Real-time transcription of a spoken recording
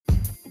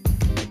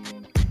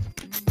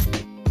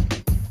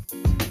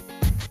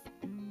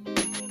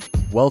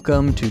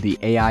Welcome to the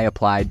AI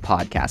Applied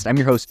podcast. I'm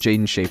your host,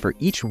 Jaden Schaefer.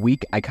 Each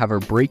week, I cover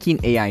breaking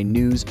AI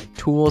news,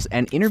 tools,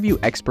 and interview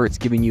experts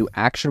giving you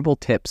actionable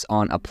tips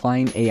on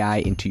applying AI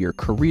into your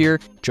career,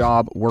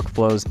 job,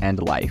 workflows,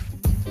 and life.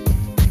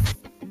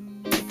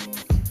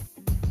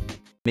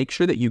 Make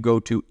sure that you go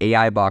to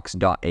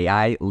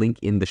aibox.ai, link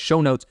in the show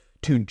notes,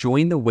 to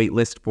join the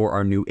waitlist for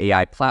our new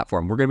AI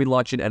platform. We're going to be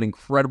launching an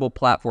incredible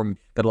platform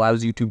that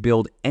allows you to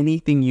build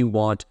anything you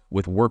want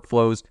with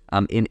workflows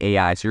in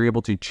AI. So you're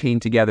able to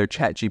chain together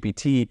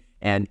ChatGPT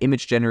and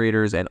image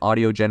generators and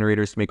audio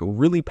generators to make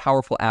really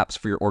powerful apps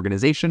for your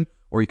organization,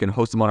 or you can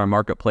host them on our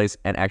marketplace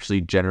and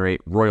actually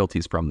generate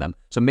royalties from them.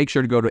 So make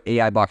sure to go to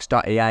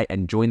aibox.ai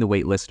and join the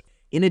waitlist.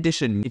 In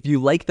addition, if you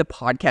like the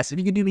podcast, if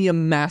you could do me a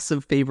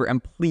massive favor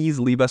and please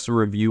leave us a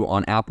review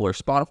on Apple or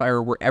Spotify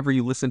or wherever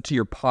you listen to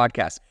your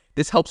podcast.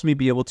 This helps me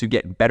be able to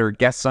get better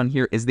guests on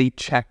here as they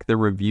check the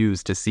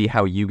reviews to see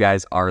how you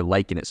guys are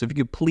liking it. So if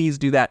you could please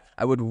do that,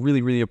 I would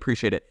really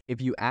appreciate it. If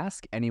you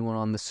ask anyone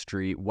on the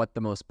street what the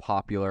most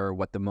popular,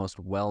 what the most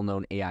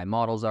well-known AI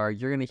models are,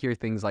 you're going to hear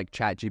things like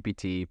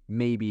ChatGPT,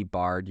 maybe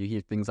Bard, you hear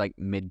things like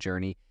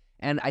Midjourney.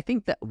 And I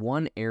think that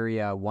one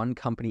area, one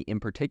company in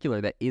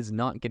particular that is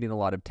not getting a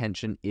lot of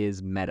attention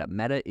is Meta.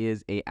 Meta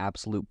is an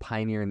absolute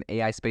pioneer in the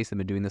AI space. They've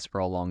been doing this for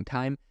a long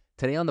time.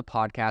 Today on the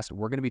podcast,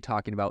 we're going to be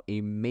talking about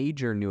a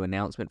major new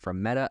announcement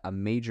from Meta, a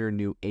major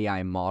new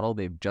AI model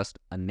they've just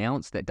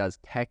announced that does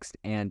text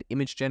and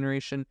image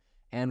generation.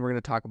 And we're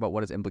going to talk about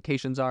what its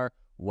implications are,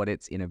 what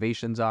its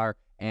innovations are,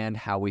 and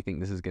how we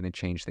think this is going to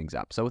change things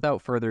up. So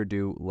without further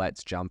ado,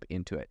 let's jump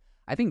into it.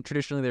 I think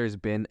traditionally there's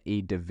been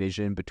a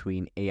division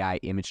between AI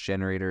image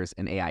generators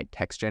and AI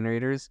text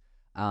generators.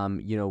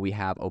 We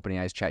have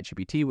OpenAI's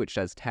ChatGPT, which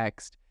does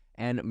text,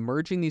 and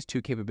merging these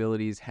two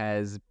capabilities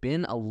has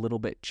been a little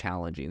bit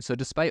challenging. So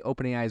despite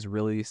OpenAI's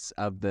release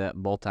of the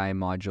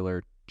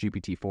multi-modular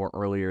GPT-4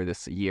 earlier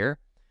this year,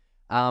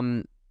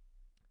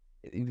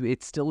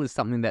 it still is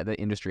something that the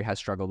industry has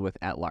struggled with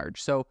at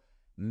large. So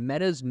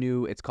Meta's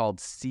new, it's called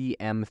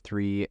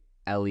CM3leon,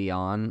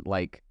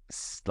 like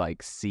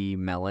C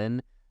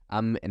melon,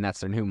 and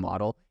that's their new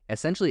model,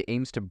 essentially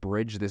aims to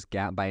bridge this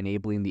gap by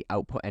enabling the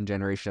output and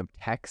generation of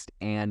text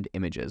and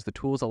images. The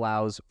tools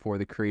allows for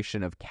the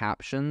creation of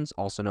captions,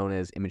 also known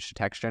as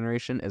image-to-text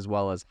generation, as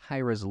well as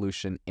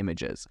high-resolution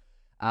images.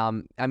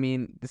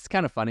 This is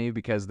kind of funny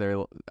because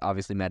they're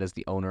obviously Meta's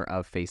the owner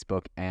of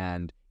Facebook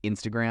and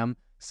Instagram,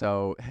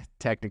 so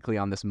technically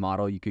on this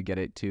model, you could get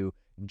it to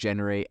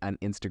generate an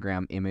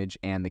Instagram image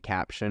and the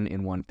caption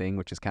in one thing,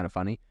 which is kind of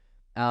funny.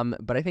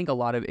 But I think a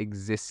lot of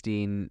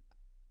existing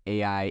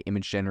AI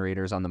image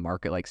generators on the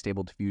market like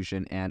Stable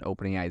Diffusion and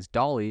OpenAI's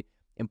DALL-E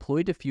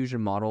employ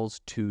diffusion models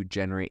to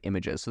generate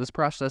images. So this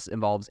process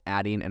involves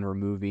adding and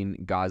removing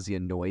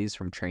Gaussian noise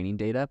from training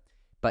data.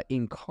 But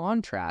in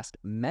contrast,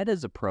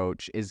 Meta's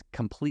approach is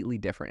completely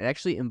different. It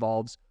actually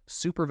involves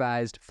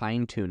supervised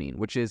fine-tuning,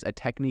 which is a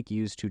technique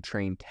used to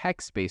train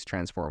text-based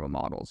transformer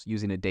models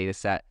using a data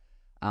set.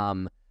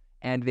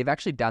 And they've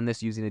actually done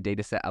this using a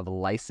data set of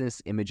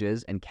licensed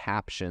images and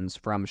captions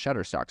from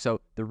Shutterstock. So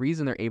the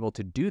reason they're able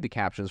to do the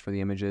captions for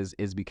the images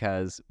is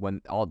because when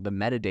all the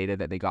metadata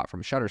that they got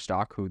from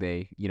Shutterstock, who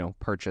they,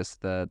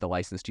 purchased the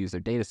license to use their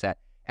data set,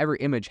 every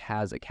image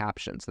has a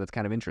caption. So that's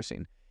kind of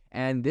interesting.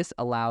 And this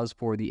allows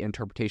for the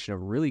interpretation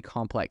of really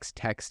complex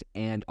text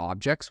and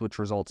objects, which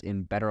results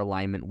in better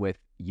alignment with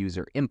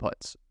user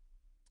inputs.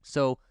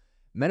 So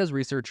Meta's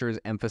researchers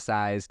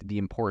emphasized the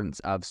importance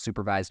of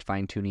supervised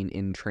fine-tuning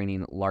in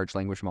training large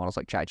language models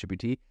like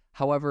ChatGPT.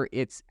 However,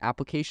 its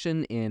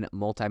application in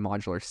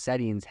multi-modular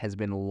settings has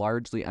been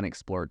largely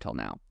unexplored till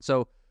now.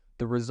 So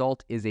the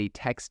result is a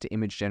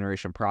text-to-image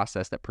generation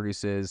process that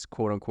produces,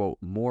 quote-unquote,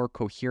 more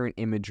coherent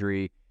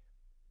imagery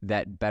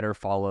that better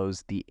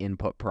follows the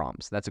input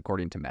prompts. That's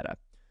according to Meta.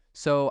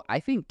 So I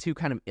think to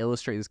kind of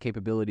illustrate this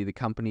capability, the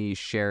company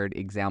shared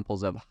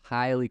examples of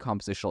highly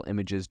compositional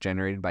images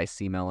generated by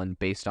CMelon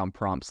based on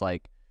prompts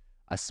like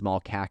a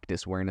small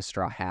cactus wearing a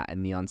straw hat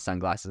and neon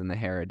sunglasses in the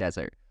Sahara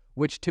Desert,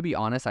 which, to be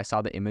honest, I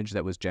saw the image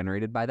that was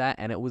generated by that,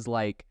 and it was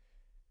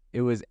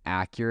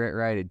accurate,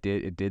 right? It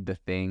did the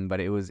thing,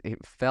 but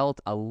it felt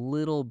a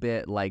little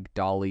bit like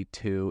DALL-E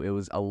 2. It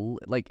was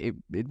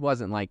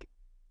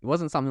it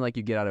wasn't something like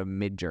you get out of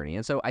Midjourney.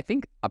 And so I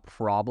think a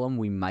problem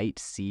we might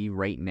see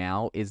right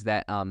now is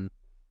that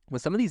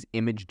with some of these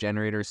image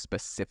generators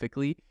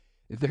specifically,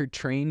 they're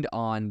trained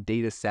on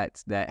data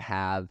sets that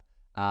have,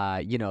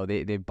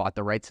 they've bought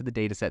the rights to the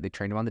data set, they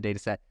trained them on the data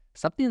set.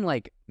 Something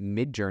like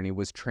Midjourney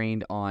was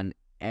trained on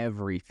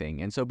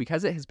everything. And so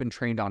because it has been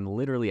trained on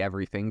literally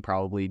everything,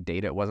 probably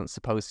data it wasn't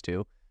supposed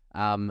to,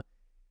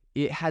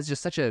 it has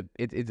just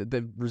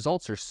the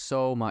results are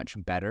so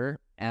much better.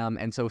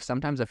 And so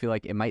sometimes I feel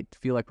like it might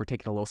feel like we're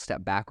taking a little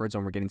step backwards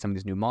when we're getting some of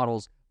these new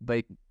models,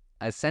 but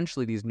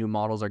essentially these new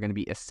models are going to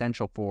be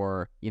essential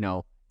for,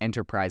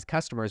 enterprise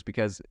customers,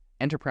 because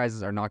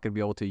enterprises are not going to be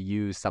able to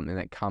use something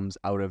that comes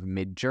out of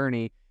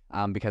Midjourney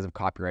because of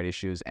copyright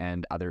issues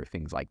and other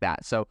things like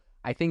that. So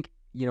I think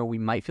we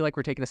might feel like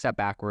we're taking a step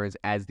backwards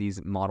as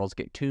these models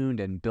get tuned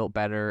and built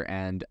better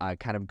and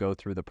kind of go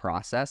through the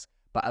process.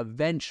 But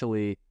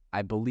eventually,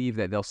 I believe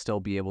that they'll still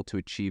be able to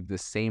achieve the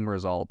same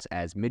results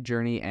as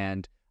Midjourney,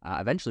 and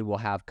eventually we'll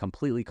have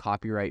completely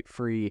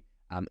copyright-free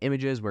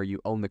images where you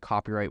own the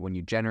copyright when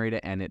you generate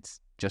it, and it's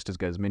just as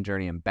good as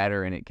Midjourney and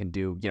better, and it can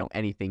do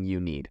anything you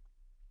need.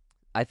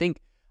 I think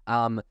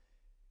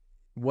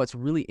what's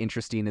really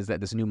interesting is that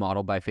this new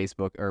model by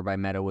Facebook or by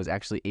Meta was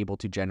actually able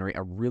to generate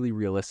a really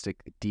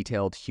realistic,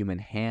 detailed human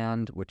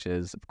hand, which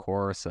is, of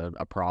course,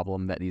 a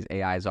problem that these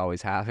AIs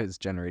always have, is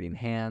generating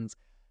hands.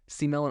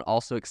 CM3leon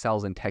also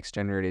excels in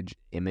text-generated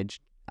image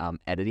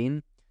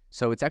editing.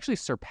 So it's actually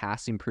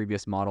surpassing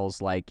previous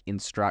models like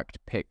Instruct,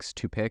 Pix,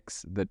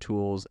 2Pix, the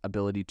tool's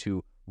ability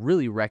to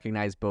really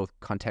recognize both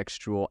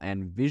contextual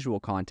and visual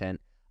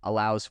content,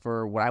 allows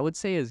for what I would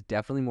say is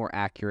definitely more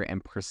accurate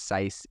and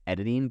precise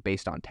editing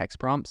based on text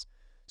prompts.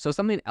 So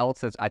something else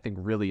that's, I think,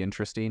 really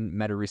interesting,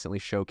 Meta recently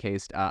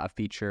showcased a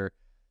feature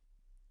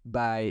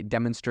by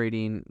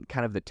demonstrating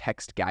kind of the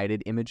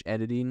text-guided image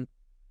editing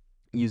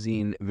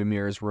using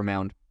Vermeer's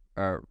renowned,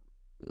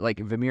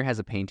 Vermeer has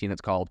a painting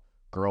that's called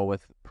Girl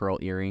with Pearl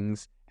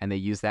Earrings, and they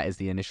use that as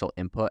the initial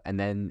input, and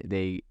then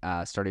they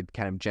started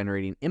kind of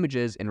generating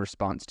images in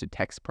response to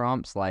text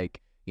prompts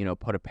like,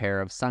 put a pair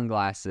of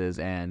sunglasses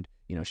and,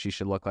 she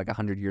should look like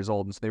 100 years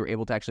old. And so they were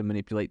able to actually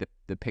manipulate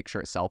the picture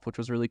itself, which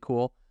was really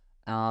cool.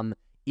 In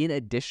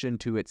addition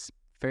to its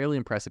fairly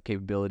impressive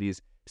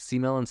capabilities,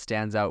 CM3leon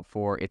stands out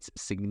for its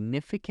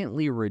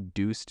significantly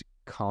reduced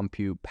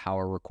compute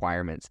power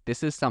requirements.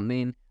 This is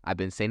something, I've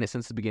been saying it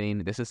since the beginning,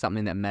 this is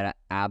something that Meta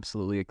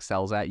absolutely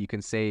excels at. You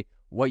can say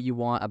what you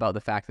want about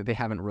the fact that they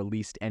haven't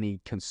released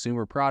any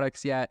consumer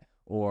products yet,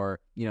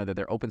 or, that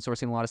they're open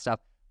sourcing a lot of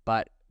stuff,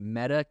 but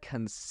Meta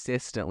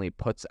consistently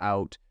puts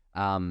out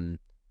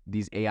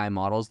these AI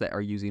models that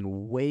are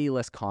using way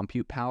less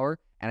compute power.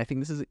 And I think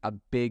this is a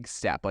big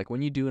step. Like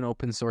when you do an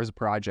open source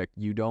project,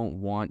 you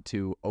don't want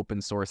to open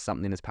source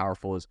something as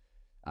powerful as,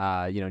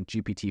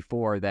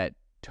 GPT-4 that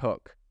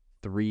took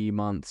 3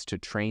 months to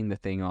train the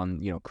thing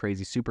on,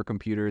 crazy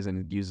supercomputers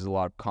and uses a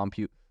lot of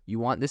compute. You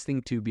want this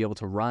thing to be able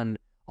to run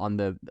on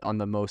the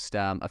most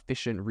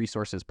efficient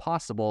resources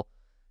possible.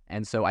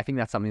 And so I think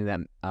that's something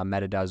that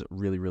Meta does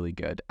really, really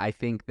good. I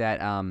think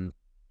that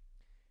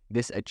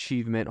this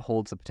achievement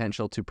holds the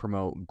potential to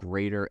promote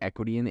greater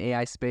equity in the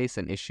AI space,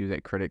 an issue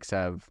that critics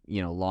have,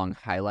 long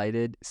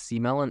highlighted.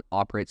 CM3leon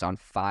operates on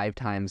 5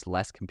 times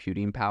less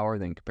computing power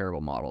than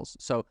comparable models.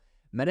 So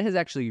Meta has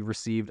actually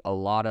received a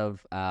lot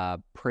of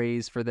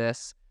praise for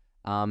this,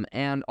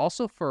 and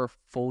also for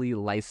fully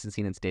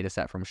licensing its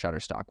dataset from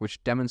Shutterstock,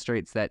 which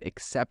demonstrates that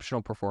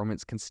exceptional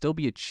performance can still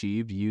be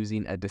achieved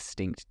using a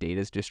distinct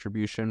data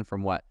distribution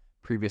from what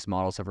previous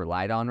models have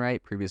relied on,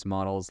 right? Previous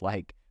models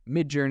like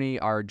Midjourney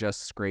are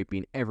just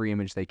scraping every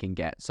image they can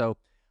get. So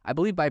I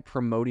believe by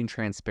promoting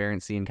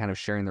transparency and kind of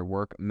sharing their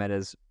work,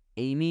 Meta's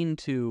aiming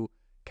to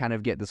kind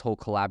of get this whole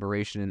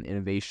collaboration and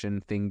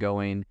innovation thing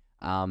going.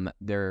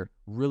 They're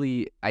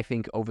really, I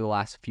think over the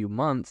last few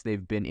months,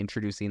 they've been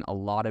introducing a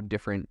lot of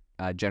different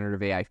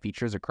generative AI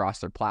features across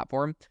their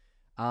platform.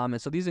 And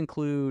so these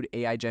include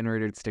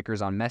AI-generated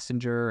stickers on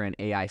Messenger and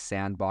AI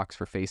sandbox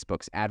for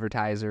Facebook's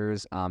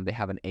advertisers. They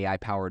have an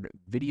AI-powered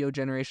video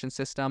generation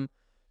system.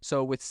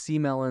 So with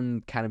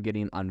CM3leon kind of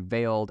getting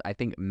unveiled, I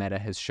think Meta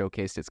has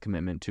showcased its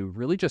commitment to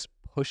really just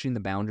pushing the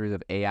boundaries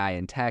of AI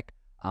and tech,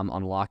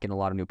 unlocking a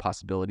lot of new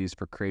possibilities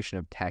for creation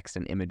of text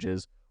and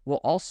images,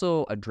 while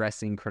also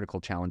addressing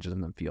critical challenges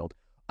in the field.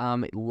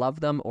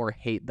 Love them or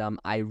hate them,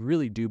 I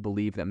really do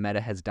believe that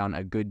Meta has done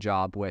a good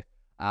job with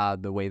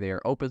the way they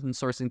are open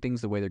sourcing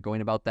things, the way they're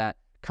going about that,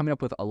 coming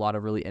up with a lot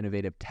of really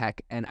innovative tech,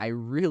 and I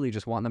really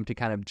just want them to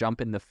kind of jump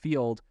in the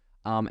field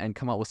and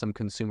come out with some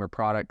consumer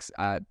products.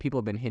 People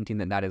have been hinting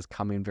that that is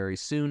coming very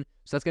soon,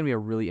 so that's going to be a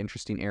really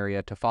interesting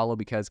area to follow,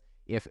 because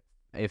if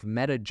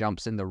Meta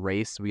jumps in the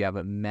race, we have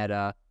a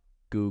Meta,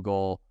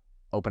 Google,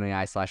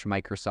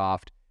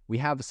 OpenAI/Microsoft. We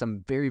have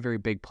some very, very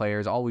big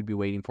players. All we'd be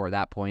waiting for at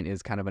that point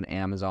is kind of an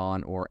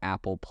Amazon or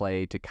Apple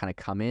Play to kind of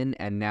come in,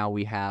 and now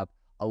we have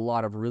a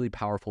lot of really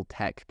powerful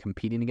tech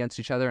competing against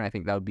each other, and I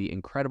think that would be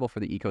incredible for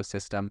the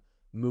ecosystem,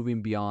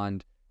 moving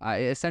beyond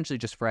essentially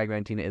just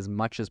fragmenting it as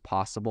much as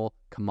possible,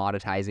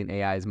 commoditizing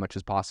AI as much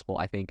as possible.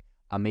 I think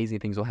amazing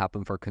things will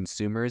happen for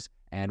consumers,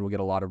 and we'll get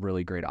a lot of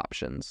really great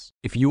options.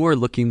 If you are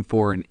looking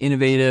for an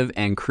innovative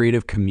and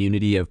creative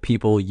community of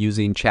people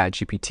using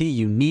ChatGPT,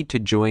 you need to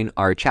join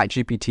our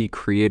ChatGPT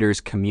creators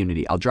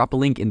community. I'll drop a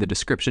link in the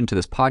description to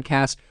this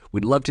podcast.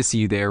 We'd love to see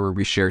you there, where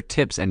we share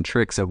tips and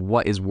tricks of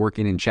what is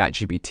working in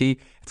ChatGPT.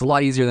 It's a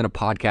lot easier than a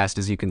podcast,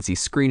 as you can see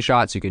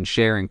screenshots, you can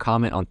share and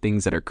comment on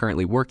things that are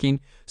currently working.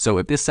 So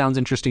if this sounds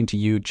interesting to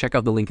you, check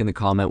out the link in the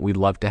comment. We'd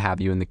love to have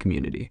you in the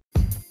community.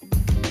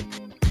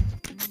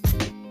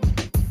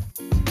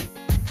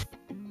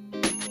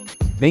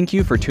 Thank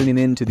you for tuning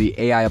in to the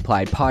AI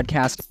Applied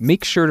podcast.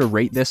 Make sure to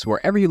rate this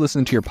wherever you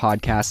listen to your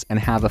podcasts, and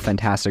have a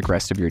fantastic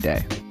rest of your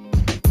day.